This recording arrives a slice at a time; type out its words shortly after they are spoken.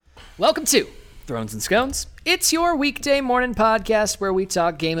Welcome to Thrones and Scones. It's your weekday morning podcast where we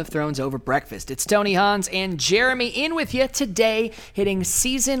talk Game of Thrones over breakfast. It's Tony Hans and Jeremy in with you today, hitting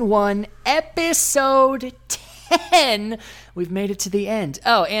Season 1, Episode 10. We've made it to the end.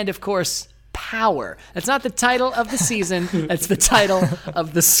 Oh, and of course, Power. That's not the title of the season. That's the title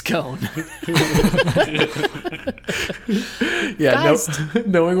of the scone. Yeah,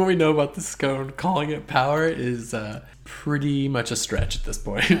 knowing what we know about the scone, calling it Power is pretty much a stretch at this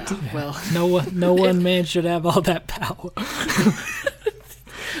point. Well, no one man should have all that power.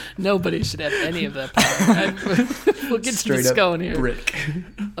 Nobody should have any of that power. We'll get Straight to the scone here. Brick.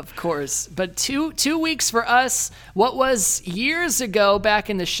 Of course. But two weeks for us. What was years ago back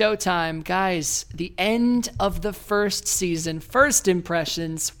in the Showtime, guys, the end of the first season, first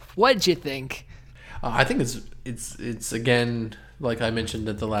impressions. What'd you think? I think it's again, like I mentioned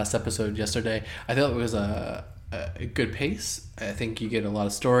at the last episode yesterday, I thought it was a good pace. I think you get a lot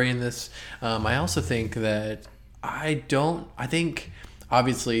of story in this. I also think that I think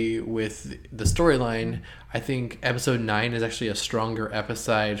obviously with the storyline, I think episode 9 is actually a stronger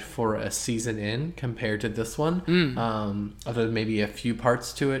episode for a season in compared to this one. Other than maybe a few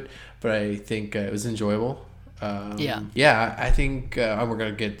parts to it, but I think it was enjoyable. Yeah, I think we're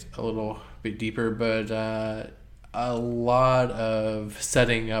going to get a little bit deeper, but a lot of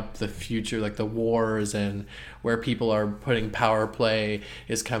setting up the future, like the wars and where people are putting power play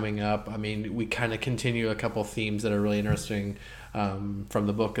is coming up. I mean, we kind of continue a couple themes that are really interesting from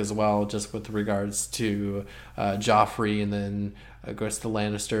the book as well, just with regards to Joffrey, and then of course the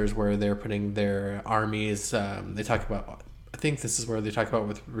Lannisters, where they're putting their armies. They talk about, I think this is where they talk about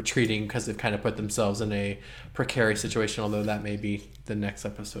with retreating because they've kind of put themselves in a precarious situation, although that may be the next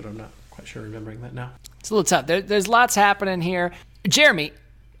episode. I'm not quite sure remembering that now. It's a little tough. There's lots happening here. Jeremy,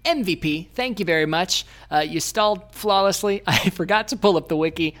 MVP, thank you very much. You stalled flawlessly. I forgot to pull up the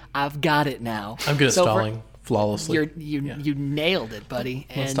wiki. I've got it now. I'm good at stalling flawlessly. You nailed it, buddy.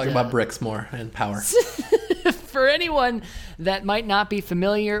 Let's talk about bricks more and power. For anyone that might not be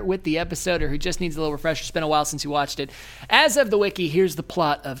familiar with the episode or who just needs a little refresher, it's been a while since you watched it. As of the wiki, here's the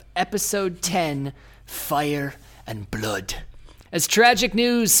plot of Episode 10, Fire and Blood. As tragic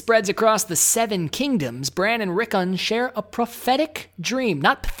news spreads across the Seven Kingdoms, Bran and Rickon share a prophetic dream.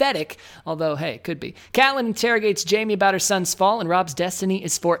 Not pathetic, although, hey, it could be. Catelyn interrogates Jaime about her son's fall, and Robb's destiny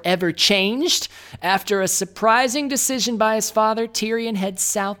is forever changed. After a surprising decision by his father, Tyrion heads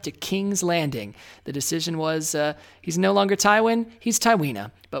south to King's Landing. The decision was he's no longer Tywin, he's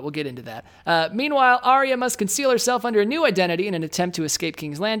Tywina. But we'll get into that. Meanwhile, Arya must conceal herself under a new identity in an attempt to escape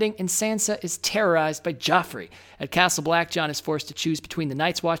King's Landing, and Sansa is terrorized by Joffrey. At Castle Black, Jon is forced to choose between the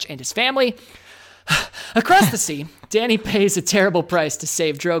Night's Watch and his family. Across the sea, Dany pays a terrible price to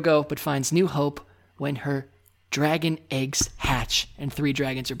save Drogo, but finds new hope when her dragon eggs hatch and 3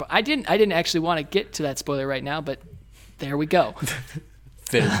 dragons are born. I didn't actually want to get to that spoiler right now, but there we go.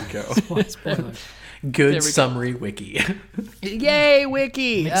 There we go. Good summary wiki. Yay,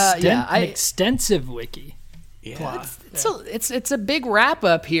 wiki! An extensive wiki. Yeah, it's a big wrap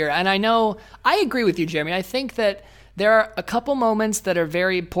up here, and I agree with you, Jeremy. I think that there are a couple moments that are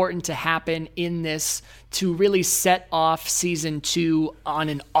very important to happen in this to really set off season 2 on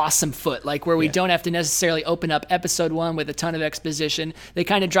an awesome foot, like where we don't have to necessarily open up episode 1 with a ton of exposition. They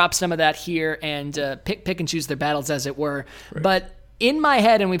kind of drop some of that here and pick and choose their battles, as it were. Right. But in my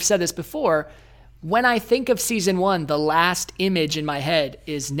head, and we've said this before, when I think of season 1, the last image in my head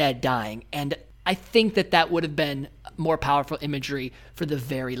is Ned dying, and I think that would have been more powerful imagery for the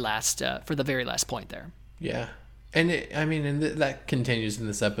very last point there. Yeah, and that continues in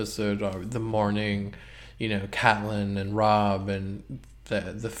this episode. The morning, Catelyn and Robb and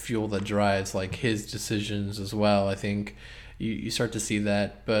the fuel that drives like his decisions as well. I think you start to see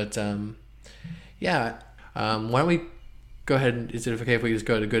that, but why don't we go ahead? Is it okay if we just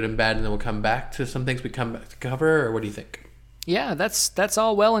go to good and bad, and then we'll come back to some things we come back to cover, or what do you think? Yeah, that's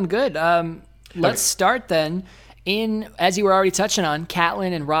all well and good. Let's start then as you were already touching on,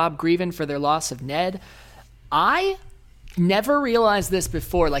 Catelyn and Robb grieving for their loss of Ned. I never realized this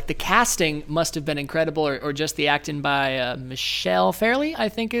before. Like, the casting must have been incredible, or just the acting by Michelle Fairley, I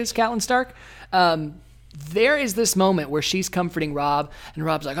think is Catelyn Stark. There is this moment where she's comforting Robb, and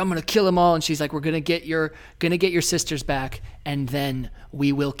Robb's like, "I'm gonna kill them all," and she's like, "We're gonna get your sisters back, and then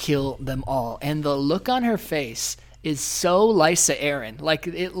we will kill them all." And the look on her face is so Lysa Arryn. Like,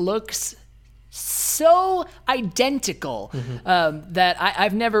 it looks so identical that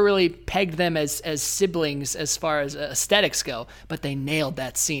I've never really pegged them as siblings as far as aesthetics go, but they nailed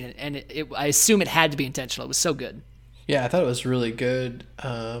that scene, and I assume it had to be intentional. It was so good. Yeah, I thought it was really good,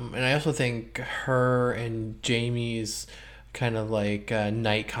 and I also think her and Jaime's kind of like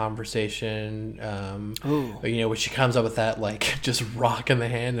night conversation. When she comes up with that like just rock in the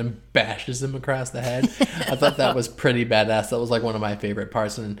hand and bashes him across the head. I thought that was pretty badass. That was like one of my favorite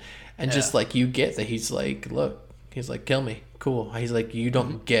parts, and just like you get that he's like, look, he's like, kill me, cool. He's like, you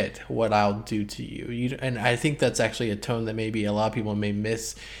don't get what I'll do to you. And I think that's actually a tone that maybe a lot of people may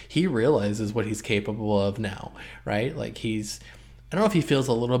miss. He realizes what he's capable of now, right? Like I don't know if he feels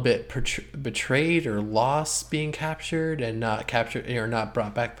a little bit betrayed or lost being captured and not captured or not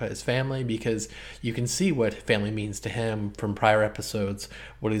brought back by his family, because you can see what family means to him from prior episodes,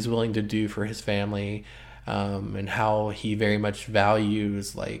 what he's willing to do for his family, and how he very much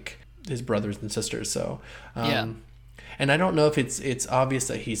values like his brothers and sisters. So, and I don't know if it's obvious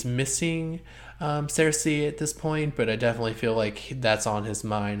that he's missing Cersei at this point, but I definitely feel like that's on his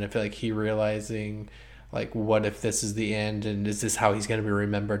mind. I feel like he realizing, like, what if this is the end, and is this how he's going to be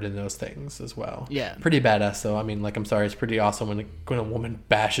remembered in those things as well? Yeah. Pretty badass, though. I mean, like, I'm sorry, it's pretty awesome when a woman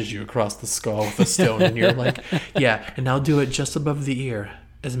bashes you across the skull with a stone, and you're like, yeah, and I'll do it just above the ear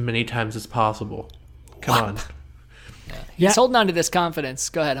as many times as possible. Come on. He's holding on to this confidence.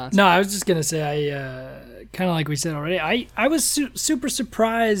 Go ahead, Hans. No, I was just going to say, kind of like we said already, I was super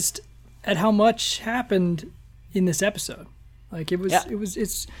surprised at how much happened in this episode. Like,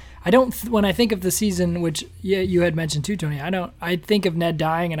 when I think of the season, which you had mentioned too, Tony, I think of Ned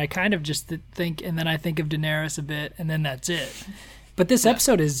dying, and I kind of just think, and then I think of Daenerys a bit, and then that's it. But this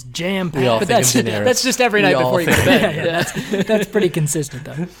episode is jam-packed. But that's just every night before you go to bed. That's pretty consistent,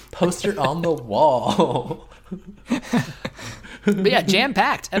 though. Poster on the wall. But yeah,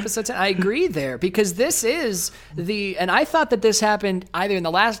 jam-packed. Episode 10. I agree there, because this is and I thought that this happened either in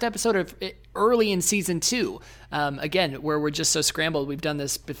the last episode or early in season 2. Again, where we're just so scrambled. We've done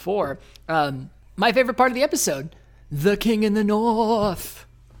this before. My favorite part of the episode, the King in the North.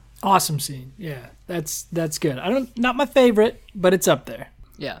 Awesome scene. Yeah, that's good. Not my favorite, but it's up there.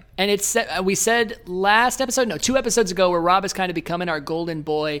 Yeah, and we said last episode, 2 episodes ago, where Robb is kind of becoming our golden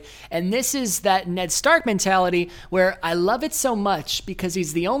boy, and this is that Ned Stark mentality where I love it so much because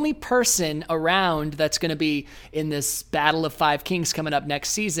he's the only person around that's going to be in this Battle of Five Kings coming up next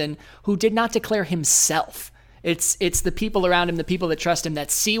season who did not declare himself. It's the people around him, the people that trust him,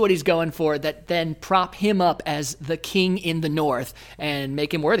 that see what he's going for, that then prop him up as the king in the North and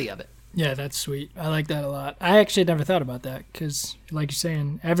make him worthy of it. Yeah, that's sweet. I like that a lot. I actually never thought about that because, like you're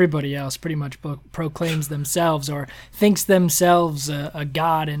saying, everybody else pretty much proclaims themselves or thinks themselves a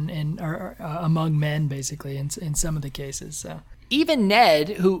god or among men, basically, in some of the cases. So. Even Ned,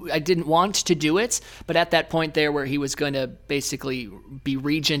 who I didn't want to do it, but at that point there where he was going to basically be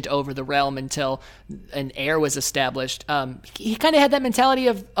regent over the realm until an heir was established, he kind of had that mentality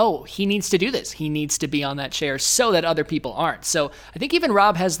of, he needs to do this. He needs to be on that chair so that other people aren't. So I think even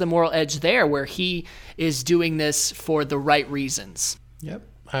Robb has the moral edge there where he is doing this for the right reasons. Yep.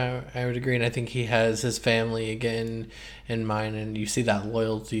 I would agree, and I think he has his family again in mind, and you see that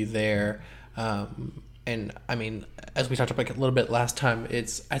loyalty there. And I mean, as we talked about a little bit last time,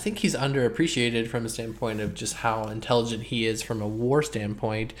 I think he's underappreciated from a standpoint of just how intelligent he is from a war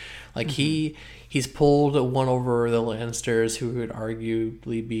standpoint. Like he's pulled one over the Lannisters, who would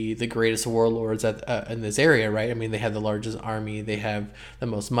arguably be the greatest warlords in this area, right? I mean, they have the largest army, they have the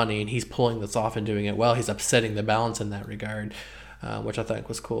most money, and he's pulling this off and doing it well. He's upsetting the balance in that regard, which I thought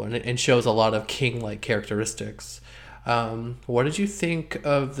was cool, and shows a lot of king-like characteristics. What did you think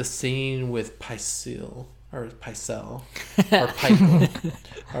of the scene with Pycelle or Pycelle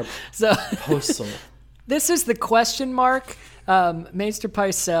or Postal? This is the question mark, Maester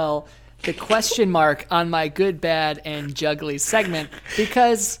Pycelle, the question mark on my good, bad, and juggly segment,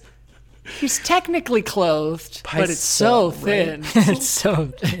 because he's technically clothed, but it's so thin. Right? It's so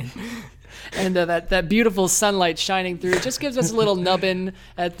thin. And that beautiful sunlight shining through just gives us a little nubbin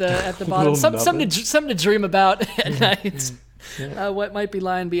at the bottom, something to dream about at night. What might be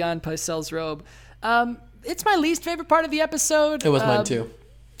lying beyond Pycelle's robe. It's my least favorite part of the episode. It was mine too.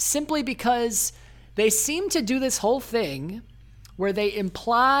 Simply because they seem to do this whole thing where they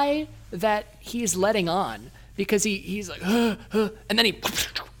imply that he's letting on because he's like, and then he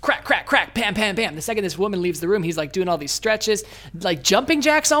crack, crack, crack, bam, bam, bam. The second this woman leaves the room, he's like doing all these stretches, like jumping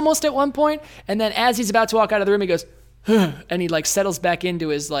jacks almost at one point. And then as he's about to walk out of the room, he goes, and he like settles back into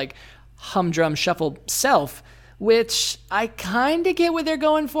his like humdrum shuffle self, which I kind of get what they're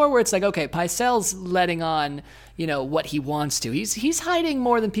going for, where it's like, okay, Pycelle's letting on, what he wants to. He's hiding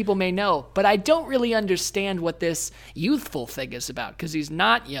more than people may know, but I don't really understand what this youthful thing is about, because he's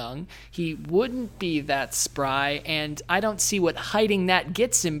not young. He wouldn't be that spry, and I don't see what hiding that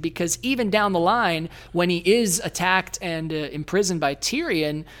gets him, because even down the line, when he is attacked and imprisoned by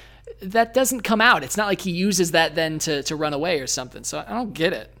Tyrion, that doesn't come out. It's not like he uses that then to run away or something. So I don't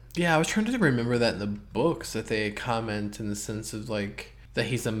get it. Yeah, I was trying to remember that in the books that they comment in the sense of like that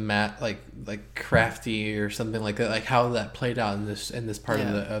he's a like crafty or something like that, like how that played out in this part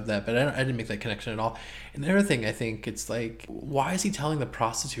of that. But I didn't make that connection at all. And the other thing, I think it's like, why is he telling the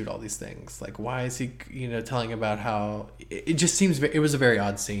prostitute all these things? Like, why is he telling about how it just seems it was a very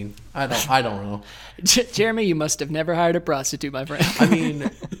odd scene. I don't know. Jeremy, you must have never hired a prostitute, my friend. I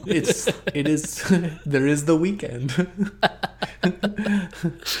mean, it is there is the weekend.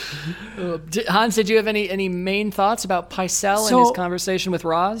 Hans, did you have any main thoughts about Pycelle and his conversation with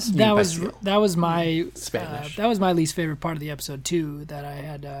Roz? That was my Spanish. That was my least favorite part of the episode too. That I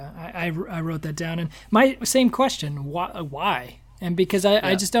had I wrote that down, and my same question: why? And because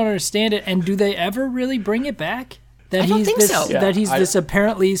I just don't understand it. And do they ever really bring it back? That I don't think so. That he's this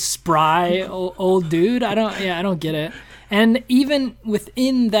apparently spry old dude. I don't get it. And even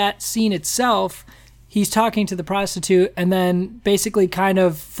within that scene itself, he's talking to the prostitute and then basically kind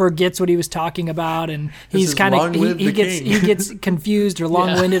of forgets what he was talking about, and he's kind of he gets confused or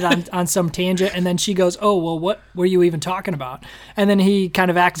long-winded on some tangent, and then she goes, "Oh, well, what were you even talking about?" And then he kind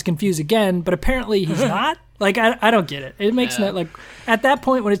of acts confused again, but apparently he's not. Like I don't get it. It makes no, like at that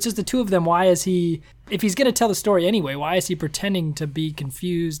point when it's just the two of them, why is he? If he's going to tell the story anyway, why is he pretending to be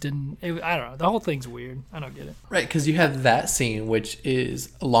confused? And I don't know. The whole thing's weird. I don't get it. Right, because you have that scene, which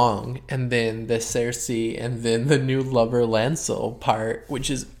is long, and then the Cersei, and then the new lover Lancel part, which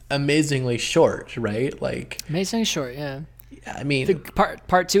is amazingly short, right? Like amazingly short, yeah. I mean, the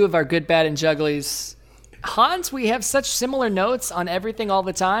part two of our Good, Bad, and Jugglies. Hans, we have such similar notes on everything all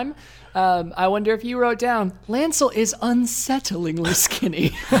the time. I wonder if you wrote down, Lancel is unsettlingly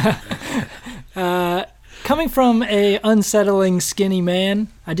skinny. Coming from a unsettling skinny man,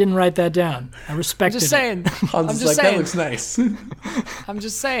 I didn't write that down. I respected I'm just saying. That looks nice. I'm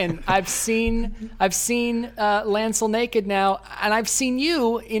just saying. I've seen Lancel naked now, and I've seen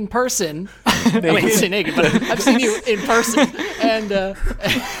you in person. I didn't say naked, but I've seen you in person, and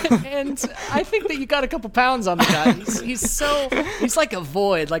I think that you got a couple pounds on the guy. He's like a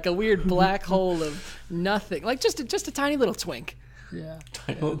void, like a weird black hole of nothing, like just a tiny little twink. Yeah,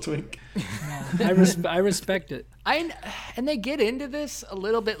 tiny little twink. I respect it. And they get into this a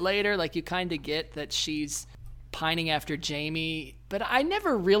little bit later, like you kind of get that she's pining after Jaime, but I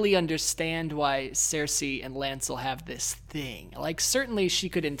never really understand why Cersei and Lancel have this thing. Like certainly she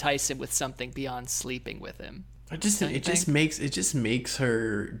could entice him with something beyond sleeping with him. It just makes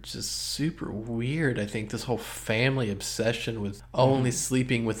her just super weird. I think this whole family obsession with only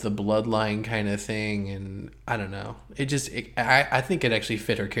sleeping with the bloodline kind of thing, and I don't know. I think it actually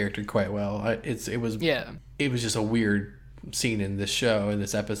fit her character quite well. It was just a weird scene in this show, in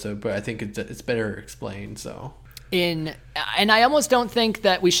this episode, but I think it's better explained. So and I almost don't think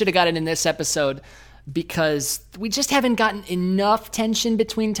that we should have gotten in this episode, because we just haven't gotten enough tension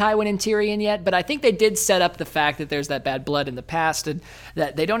between Tywin and Tyrion yet. But I think they did set up the fact that there's that bad blood in the past and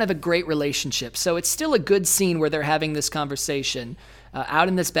that they don't have a great relationship. So it's still a good scene where they're having this conversation out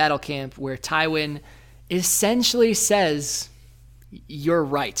in this battle camp where Tywin essentially says, "You're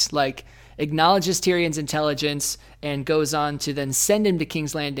right," like acknowledges Tyrion's intelligence and goes on to then send him to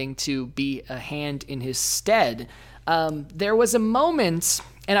King's Landing to be a hand in his stead. There was a moment,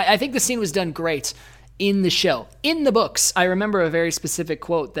 and I think the scene was done great in the show. In the books, I remember a very specific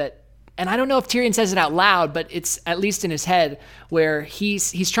quote that, and I don't know if Tyrion says it out loud, but it's at least in his head, where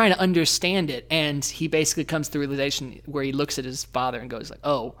he's trying to understand it, and he basically comes to the realization where he looks at his father and goes like,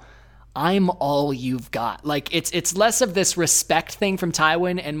 "Oh, I'm all you've got." Like it's less of this respect thing from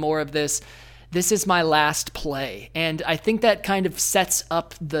Tywin and more of this is my last play. And I think that kind of sets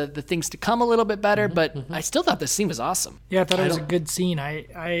up the things to come a little bit better, but I still thought this scene was awesome. Yeah, I thought it was a good scene.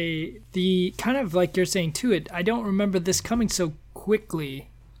 The kind of like you're saying too, I don't remember this coming so quickly,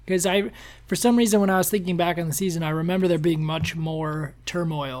 because for some reason when I was thinking back on the season, I remember there being much more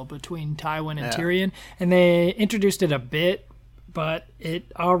turmoil between Tywin and Tyrion, and they introduced it a bit, but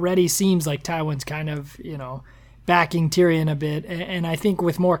it already seems like Tywin's kind of, backing Tyrion a bit, and I think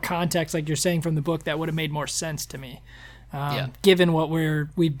with more context, like you're saying from the book, that would have made more sense to me. Given what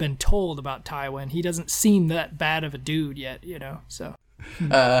we've been told about Tywin, he doesn't seem that bad of a dude yet, So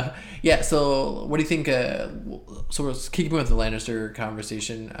so what do you think? So we're keeping with the Lannister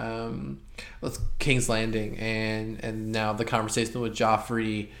conversation. Let's King's Landing and now the conversation with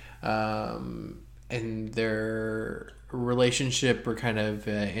Joffrey, and their relationship were kind of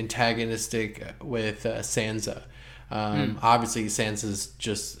antagonistic with Sansa. Obviously Sansa's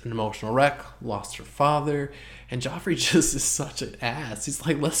just an emotional wreck, lost her father, and Joffrey just is such an ass. He's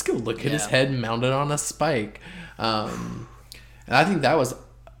like, let's go look at his head mounted on a spike. And I think that was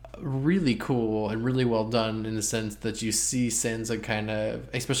really cool and really well done in the sense that you see Sansa kind of,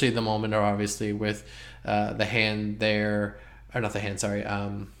 especially the moment, or obviously with the hand there, or not the hand, sorry,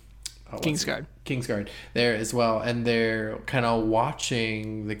 Kingsguard there as well, and they're kind of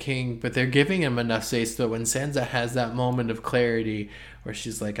watching the king, but they're giving him enough space that when Sansa has that moment of clarity where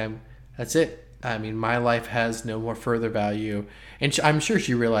she's like, that's it. I mean, my life has no more further value. And I'm sure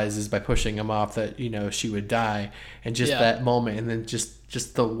she realizes by pushing him off that, she would die. And just that moment, and then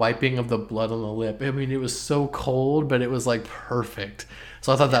just the wiping of the blood on the lip. I mean, it was so cold, but it was like perfect.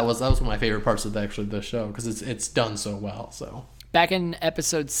 So I thought that was one of my favorite parts of the show, because it's done so well. So back in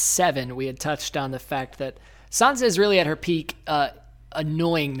episode 7, we had touched on the fact that Sansa is really at her peak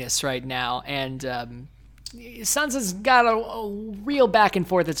annoyingness right now. And Sansa's got a real back and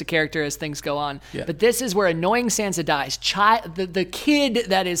forth as a character as things go on. Yeah. But this is where annoying Sansa dies. The kid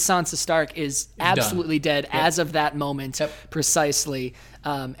that is Sansa Stark is absolutely dead as of that moment, precisely.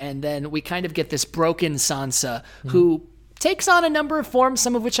 And then we kind of get this broken Sansa who takes on a number of forms,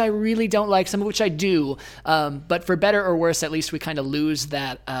 some of which I really don't like, some of which I do. But for better or worse, at least we kind of lose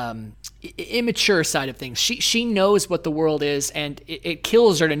that immature side of things. She knows what the world is, and it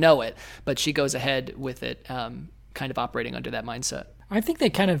kills her to know it, but she goes ahead with it, kind of operating under that mindset. I think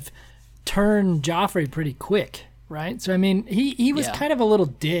they kind of turn Joffrey pretty quick, right? So, I mean, he was kind of a little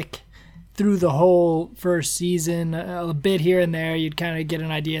dick through the whole first season, a bit here and there. You'd kind of get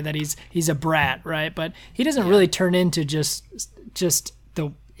an idea that he's a brat, right? But he doesn't really turn into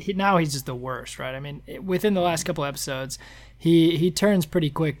now he's just the worst, right? I mean, within the last couple episodes, he turns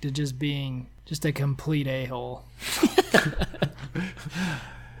pretty quick to just being just a complete a-hole.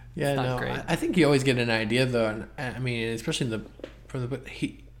 I think you always get an idea, though. I mean, especially from the book,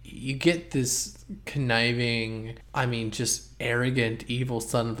 you get this conniving, just arrogant, evil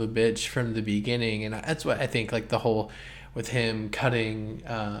son of a bitch from the beginning, and that's what I think. Like the whole with him cutting,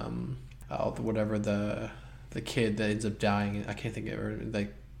 whatever the kid that ends up dying. I can't think of her,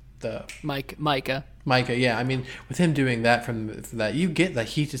 like the Micah. Yeah, I mean, with him doing that from that, you get that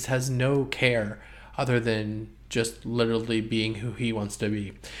he just has no care other than just literally being who he wants to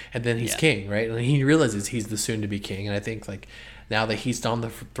be, and then he's king, right? And he realizes he's the soon-to-be king, and I think like now that he's on the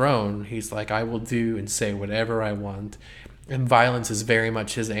throne, he's like, I will do and say whatever I want, and violence is very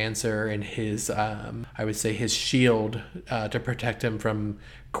much his answer and his, I would say, his shield to protect him from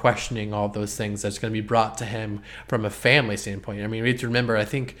questioning all those things that's going to be brought to him from a family standpoint. I mean, we have to remember, I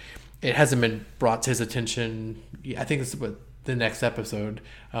think it hasn't been brought to his attention. I think it's what the next episode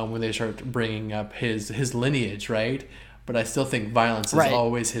when they start bringing up his lineage, right? But I still think violence is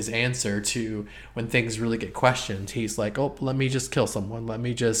always his answer to when things really get questioned. He's like, oh, let me just kill someone. Let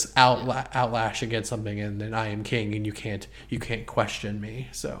me just outlash against something, and then I am king, and you can't question me.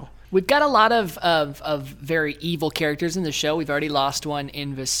 So we've got a lot of very evil characters in the show. We've already lost one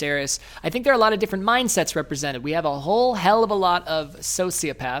in Viserys. I think there are a lot of different mindsets represented. We have a whole hell of a lot of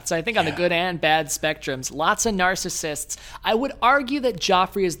sociopaths. I think on the good and bad spectrums, lots of narcissists. I would argue that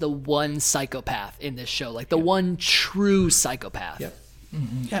Joffrey is the one psychopath in this show, like the one true psychopath. Yep.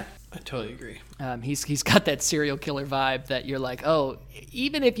 Mm-hmm. Yeah, I totally agree. He's got that serial killer vibe that you're like, oh,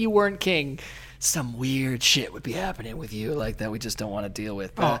 even if you weren't king, some weird shit would be happening with you like that we just don't want to deal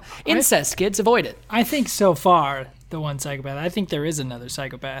with. Incest, kids, avoid it. I think so far, the one psychopath, I think there is another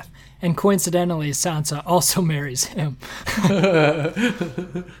psychopath. And coincidentally, Sansa also marries him.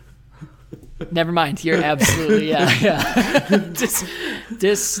 Never mind. You're absolutely,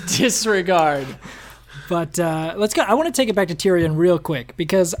 disregard. But let's go. I want to take it back to Tyrion real quick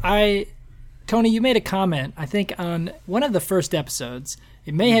because Tony, you made a comment, I think, on one of the first episodes.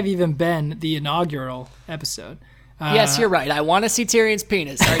 It may have even been the inaugural episode. Yes, you're right. I want to see Tyrion's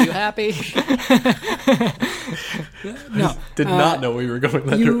penis. Are you happy? No. Did not know we were going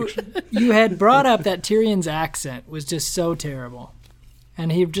that direction. You had brought up that Tyrion's accent was just so terrible.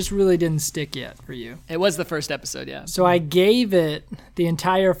 And he just really didn't stick yet for you. It was the first episode, yeah. So I gave it the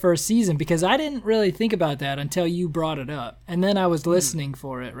entire first season because I didn't really think about that until you brought it up. And then I was listening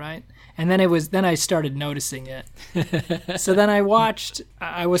for it, right? And then I started noticing it. So then I watched.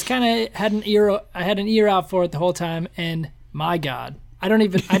 I was kind of had an ear out for it the whole time. And my God, I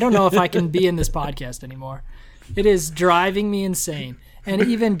don't know if I can be in this podcast anymore. It is driving me insane. And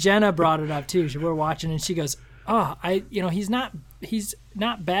even Jenna brought it up too. We're watching and she goes, "Oh, he's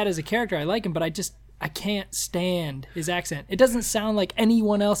not bad as a character. I like him, but I can't stand his accent. It doesn't sound like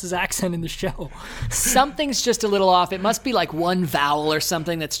anyone else's accent in the show." Something's just a little off. It must be like one vowel or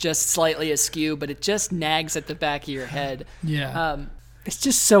something that's just slightly askew, but it just nags at the back of your head. Yeah.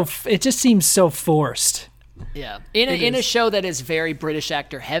 It just seems so forced. Yeah, in a show that is very British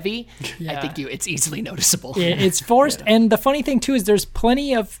actor heavy, I think it's easily noticeable. It's forced, and the funny thing too is there's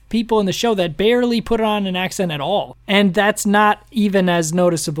plenty of people in the show that barely put on an accent at all, and that's not even as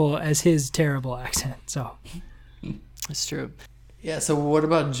noticeable as his terrible accent. So it's true. Yeah. So what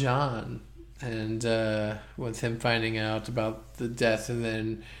about John and with him finding out about the death and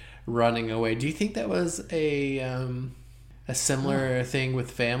then running away? Do you think that was a similar thing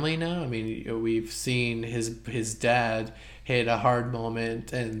with family now? I mean, we've seen his dad hit a hard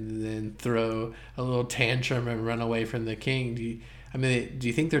moment and then throw a little tantrum and run away from the king. Do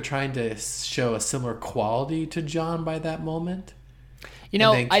you think they're trying to show a similar quality to John by that moment? And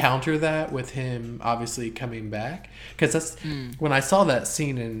then counter that with him obviously coming back? Because that's when I saw that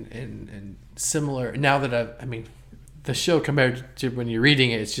scene and similar. Now that the show compared to when you're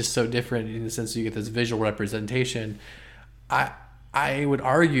reading it, it's just so different in the sense that you get this visual representation. I would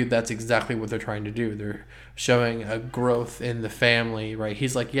argue that's exactly what they're trying to do. They're showing a growth in the family, right?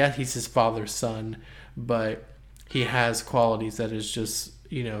 He's like, yeah, he's his father's son, but he has qualities that is just,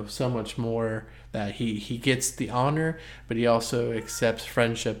 so much more, that he gets the honor, but he also accepts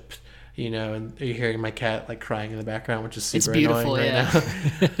friendship, and you're hearing my cat like crying in the background, which is super annoying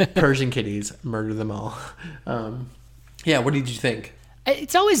right now. Persian kitties, murder them all. What did you think?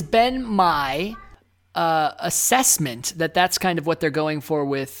 It's always been my assessment that that's kind of what they're going for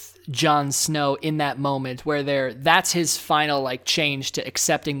with Jon Snow in that moment, where that's his final like change to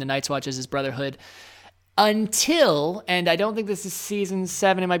accepting the Night's Watch as his brotherhood. Until, and I don't think this is season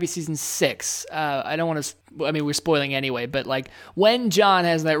 7, it might be season 6. I don't want to, we're spoiling anyway, but like when Jon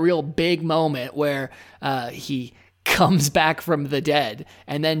has that real big moment where he comes back from the dead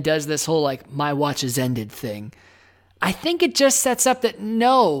and then does this whole like, my watch is ended thing. I think it just sets up that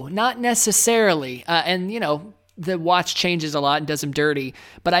no, not necessarily. And the watch changes a lot and does him dirty.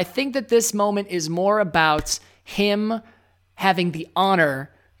 But I think that this moment is more about him having the honor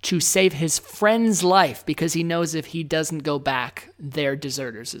to save his friend's life because he knows if he doesn't go back, they're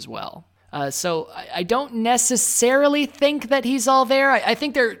deserters as well. So I don't necessarily think that he's all there. I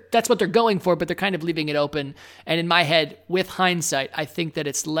think that's what they're going for, but they're kind of leaving it open. And in my head, with hindsight, I think that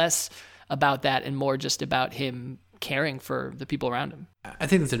it's less about that and more just about him caring for the people around him. I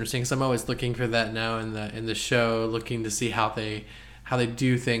think that's interesting because I'm always looking for that now in the show, looking to see how they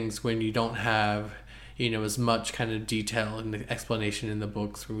do things when you don't have as much kind of detail and explanation in the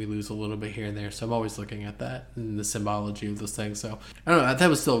books, where we lose a little bit here and there. So I'm always looking at that and the symbology of those things. So I don't know, that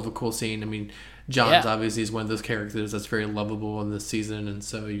was still a cool scene. I mean, John's obviously is one of those characters that's very lovable in this season, and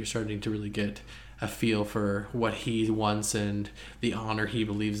so you're starting to really get a feel for what he wants and the honor he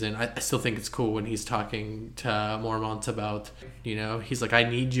believes in. I still think it's cool when he's talking to Mormont about, he's like, I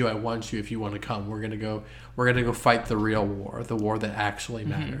need you, I want you, if you want to come. We're gonna go fight the real war, the war that actually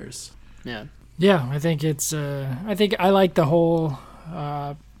matters. Yeah. Yeah, I think it's. I think I like the whole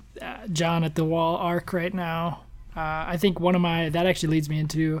John at the wall arc right now. I think that actually leads me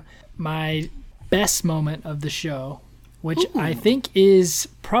into my best moment of the show, which I think is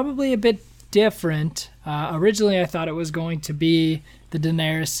probably a bit different. Originally, I thought it was going to be the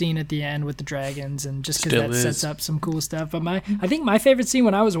Daenerys scene at the end with the dragons, and just because that sets up some cool stuff. But I think my favorite scene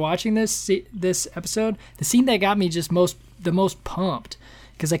when I was watching this episode, the scene that got me the most pumped,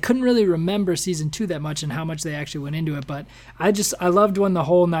 because I couldn't really remember season 2 that much and how much they actually went into it. But I loved when the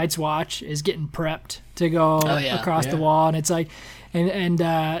whole Night's Watch is getting prepped to go across the wall, and it's like, and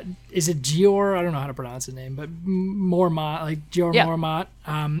is it Jeor? I don't know how to pronounce his name, but Mormont, like Jeor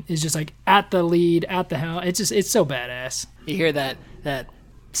Mormont, is just like at the lead, at the helm. It's so badass. You hear that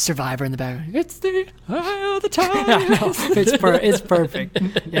Survivor in the background. It's the eye of the tides. It's perfect.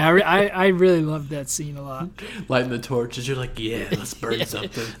 Yeah, I really loved that scene a lot. Lighting the torches, you're like, let's burn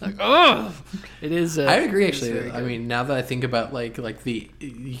something. Like, oh, it is. I agree, actually. I mean, now that I think about you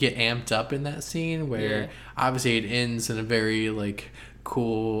get amped up in that scene where obviously it ends in a very like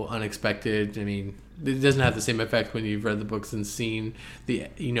cool, unexpected. I mean, it doesn't have the same effect when you've read the books and seen the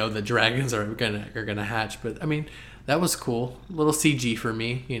dragons are gonna hatch. But I mean, that was cool. A little CG for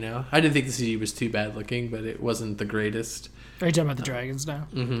me, I didn't think the CG was too bad looking, but it wasn't the greatest. Are you talking about the dragons now?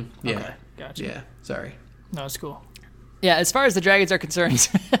 Mm-hmm. Yeah. Okay, gotcha. Yeah, sorry. No, it's cool. Yeah, as far as the dragons are concerned,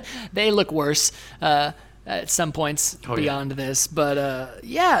 they look worse at some points beyond this. But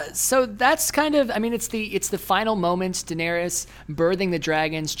so that's kind of, it's the final moment. Daenerys birthing the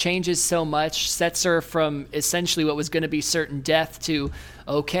dragons changes so much, sets her from essentially what was going to be certain death to,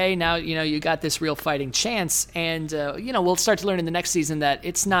 okay, now, you got this real fighting chance. And, we'll start to learn in the next season that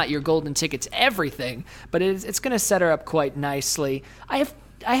it's not your golden ticket to everything, but it's going to set her up quite nicely. I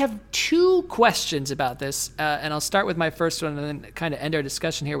have 2 questions about this, and I'll start with my first one and then kind of end our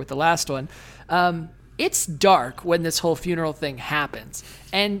discussion here with the last one. it's dark when this whole funeral thing happens.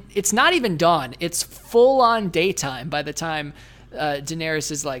 And it's not even dawn. It's full on daytime by the time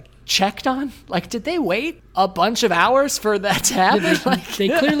Daenerys is like checked on. Like, did they wait a bunch of hours for that to happen? They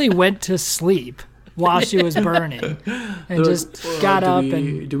clearly went to sleep while she was burning and just got up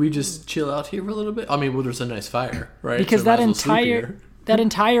and... Do we just chill out here for a little bit? I mean, well, there's a nice fire, right? Because So that might as well sleep here.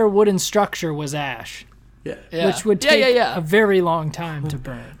 entire wooden structure was ash, Yeah. which would take a very long time to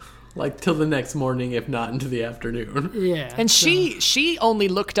burn. Like till the next morning, if not into the afternoon. Yeah. And she only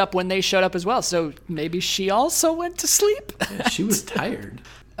looked up when they showed up as well. So maybe she also went to sleep. Yeah, she was tired.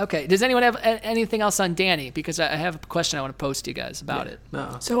 Okay. Does anyone have anything else on Dany? Because I have a question I want to pose to you guys about it.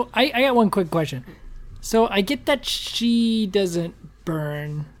 No. So I got one quick question. So I get that she doesn't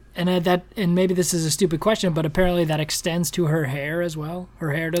burn, and maybe this is a stupid question, but apparently that extends to her hair as well.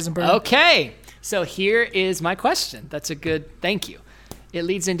 Her hair doesn't burn. Okay. So here is my question. That's a good thank you. It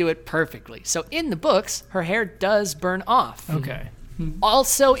leads into it perfectly. So in the books, her hair does burn off. Okay.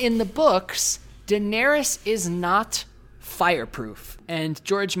 Also in the books, Daenerys is not fireproof. And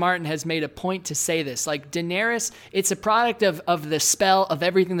George Martin has made a point to say this. Like, Daenerys, it's a product of the spell, of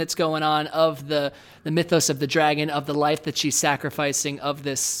everything that's going on, of the mythos of the dragon, of the life that she's sacrificing, of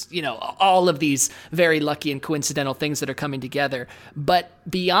this, all of these very lucky and coincidental things that are coming together. But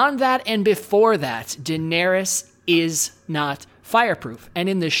beyond that and before that, Daenerys is not fireproof. And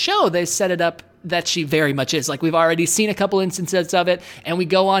in the show, they set it up that she very much is. Like, we've already seen a couple instances of it, and we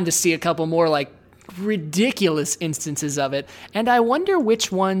go on to see a couple more, like, ridiculous instances of it. And I wonder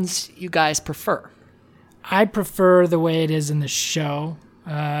which ones you guys prefer. I prefer the way it is in the show.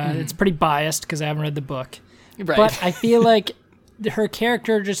 It's pretty biased because I haven't read the book. Right. But I feel like her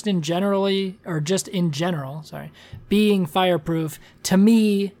character just in general, being fireproof, to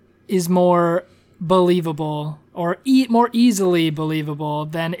me, is more believable or more easily believable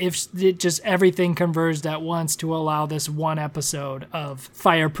than if just everything converged at once to allow this one episode of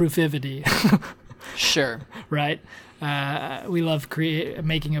fireproofivity. Sure. Right? We love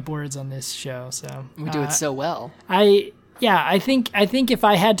making up words on this show, so We do it so well. I think if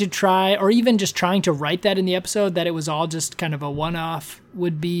I had to try, or even just trying to write that in the episode, that it was all just kind of a one-off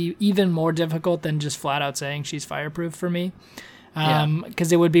would be even more difficult than just flat out saying she's fireproof for me.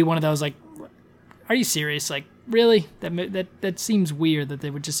 Because it would be one of those, like, are you serious? Like, really? That seems weird that they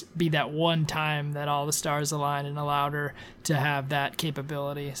would just be that one time that all the stars aligned and allowed her to have that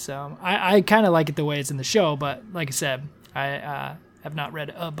capability. So I kind of like it the way it's in the show, but like I said, I have not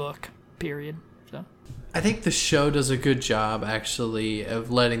read a book, period. So I think the show does a good job, actually,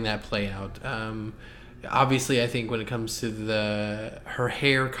 of letting that play out. Obviously, I think when it comes to her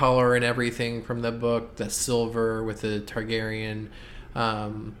hair color and everything from the book, the silver with the Targaryen,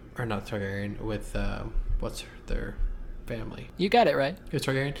 or not Targaryen, with what's their family? You got it right. It's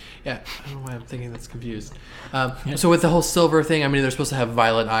Targaryen? Yeah. I don't know why I'm thinking that's confused. So with the whole silver thing, I mean, they're supposed to have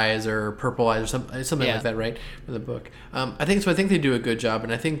violet eyes or purple eyes or something like that, right? For the book. I think they do a good job,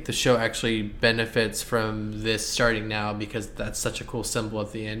 and I think the show actually benefits from this starting now because that's such a cool symbol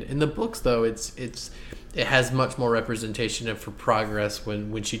at the end. In the books, though, it has much more representation of her progress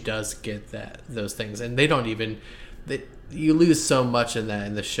when she does get those things, and they don't even... You lose so much in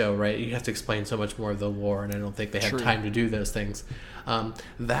the show, right? You have to explain so much more of the lore, and I don't think they have time to do those things. And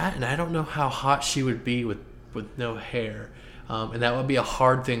I don't know how hot she would be with no hair. And that would be a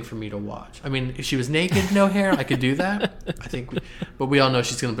hard thing for me to watch. I mean, if she was naked, no hair, I could do that, I think. But we all know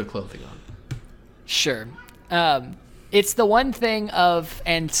she's going to put clothing on. Sure. It's the one thing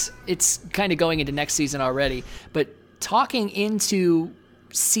and it's kind of going into next season already, but talking into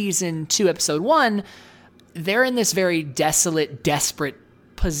season 2, episode 1, they're in this very desolate, desperate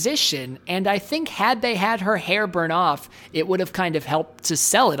position, and I think had they had her hair burn off, it would have kind of helped to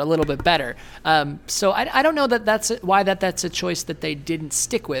sell it a little bit better. So I don't know that's a choice that they didn't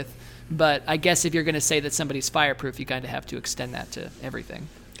stick with, but I guess if you're going to say that somebody's fireproof, you kind of have to extend that to everything.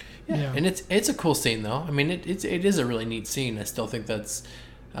 Yeah. And it's a cool scene, though. I mean, it is a really neat scene. I still think that's...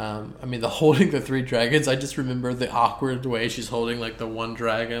 the holding the 3 dragons, I just remember the awkward way she's holding, like, the one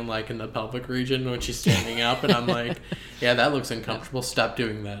dragon, like, in the pelvic region when she's standing up, and I'm like, yeah, that looks uncomfortable. Stop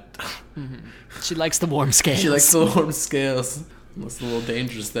doing that. Mm-hmm. She likes the warm scales. She likes the warm scales. It's a little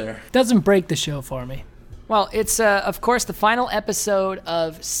dangerous there. Doesn't break the show for me. Well, it's, of course, the final episode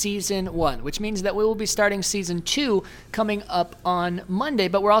of Season 1, which means that we will be starting Season 2 coming up on Monday,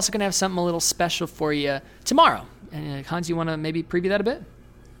 but we're also going to have something a little special for you tomorrow. And Hans, you want to maybe preview that a bit?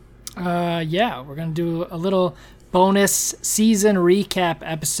 Yeah, we're going to do a little bonus season recap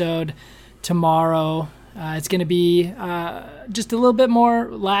episode tomorrow. It's going to be just a little bit more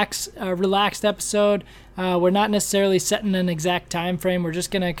relaxed episode. We're not necessarily setting an exact time frame. We're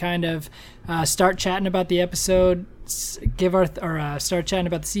just going to kind of start chatting about the episode, start chatting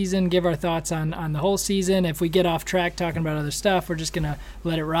about the season, give our thoughts on the whole season. If we get off track talking about other stuff, we're just going to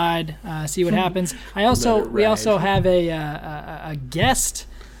let it ride, see what happens. We also have a guest.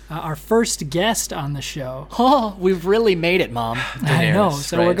 Our first guest on the show. Oh, we've really made it, Mom. I know.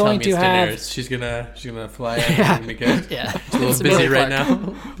 So right? we're going to have. Daenerys. She's gonna fly out and make it. Yeah, She's a little busy right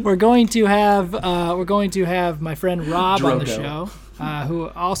now. We're going to have my friend Rob on the show, who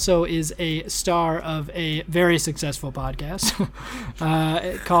also is a star of a very successful podcast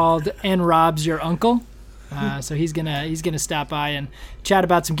called "And Rob's Your Uncle." So he's gonna stop by and chat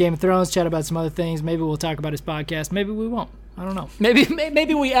about some Game of Thrones, chat about some other things. Maybe we'll talk about his podcast. Maybe we won't. I don't know.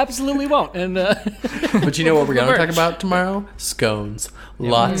 Maybe we absolutely won't. And but you know what we're going to talk about tomorrow? Scones.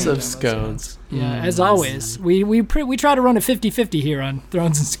 Lots of scones. Yeah, as always, we try to run a 50-50 here on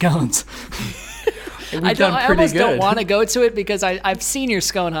Thrones and Scones. I almost don't want to go to it because I've seen your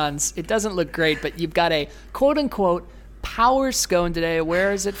scone, Hans. It doesn't look great, but you've got a quote-unquote power scone today.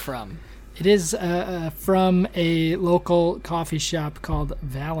 Where is it from? It is from a local coffee shop called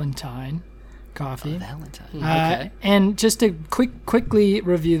Valentine Coffee. Valentine. Okay. And just to quickly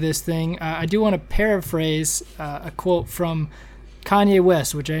review this thing, I do want to paraphrase a quote from Kanye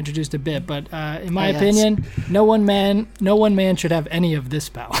West, which I introduced a bit, but in my opinion, no one man should have any of this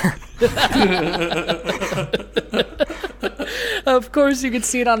power. Of course, you can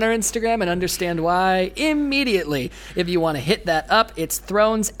see it on their Instagram and understand why immediately. If you want to hit that up, it's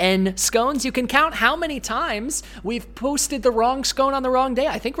Thrones and Scones. You can count how many times we've posted the wrong scone on the wrong day.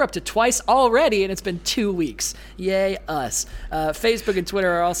 I think we're up to twice already, and it's been 2 weeks. Yay, us. Facebook and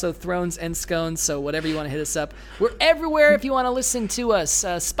Twitter are also Thrones and Scones, so whatever you want to hit us up. We're everywhere if you want to listen to us.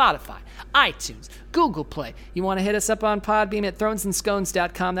 Spotify, iTunes, Google Play. You want to hit us up on Podbeam at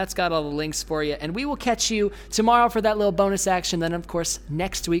thronesandscones.com. That's got all the links for you. And we will catch you tomorrow for that little bonus action. Then, of course,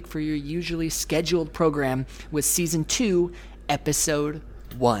 next week for your usually scheduled program with Season 2, Episode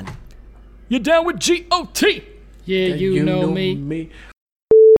 1. You down with GOT? Yeah, you know me.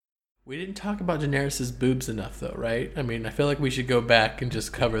 We didn't talk about Daenerys' boobs enough, though, right? I mean, I feel like we should go back and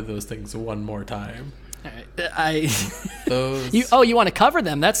just cover those things one more time. You want to cover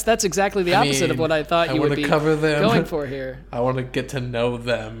them? That's exactly the opposite of what I thought you would be cover them. going for here. I want to get to know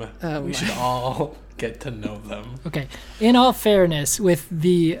them. We should all get to know them. Okay. In all fairness, with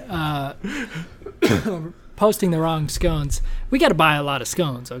the posting the wrong scones, we got to buy a lot of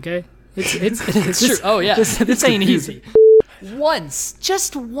scones. Okay, it's true. Oh yeah, this ain't easy.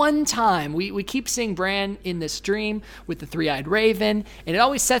 Just one time, we keep seeing Bran in this dream with the three-eyed raven, and it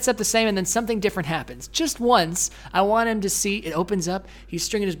always sets up the same, and then something different happens. Just once, I want him to see, it opens up, he's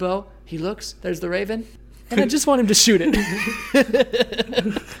stringing his bow, he looks, there's the raven, and I just want him to shoot it.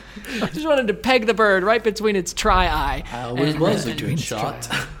 I just want him to peg the bird right between its tri-eye. I always was a good shot.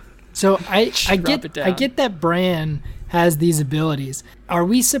 So I get that Bran has these abilities. Are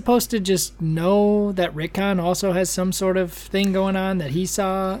we supposed to just know that Rickon also has some sort of thing going on, that he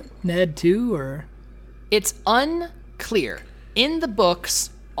saw Ned too, or? It's unclear. In the books,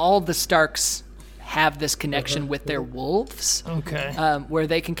 all the Starks have this connection with their wolves. Okay. Where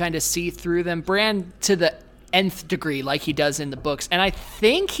they can kind of see through them. Bran to the nth degree, like he does in the books. And I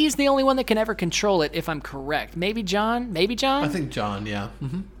think he's the only one that can ever control it, if I'm correct. Maybe Jon? I think Jon, yeah.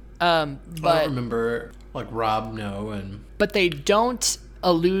 Mm-hmm. But I don't remember, like, Rob, but they don't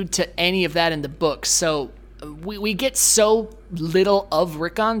allude to any of that in the books, so we get so little of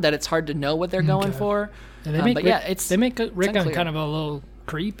Rickon that it's hard to know what they're going for. Yeah, they make Rickon kind of a little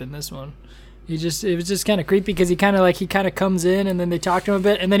creep in this one. It was just kind of creepy because he kind of comes in and then they talk to him a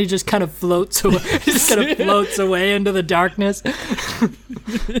bit and then he just kind of floats away. He just kind of floats away into the darkness.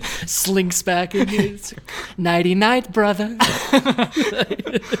 Slinks back and he's nighty night, brother.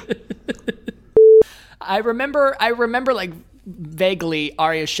 I remember like vaguely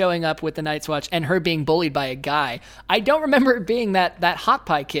Arya showing up with the Night's Watch and her being bullied by a guy. I don't remember it being that hot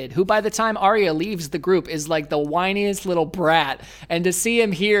pie kid who by the time Arya leaves the group is like the whiniest little brat. And to see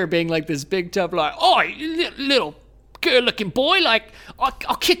him here being like this big tough, like, oh, little good-looking boy, like,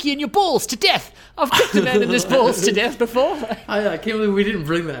 I'll kick you in your balls to death. I've kicked a man in his balls to death before. I can't believe we didn't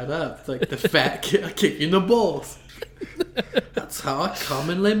bring that up. It's like the fat kid, I kick you in the balls. That's how I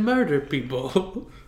commonly murder people.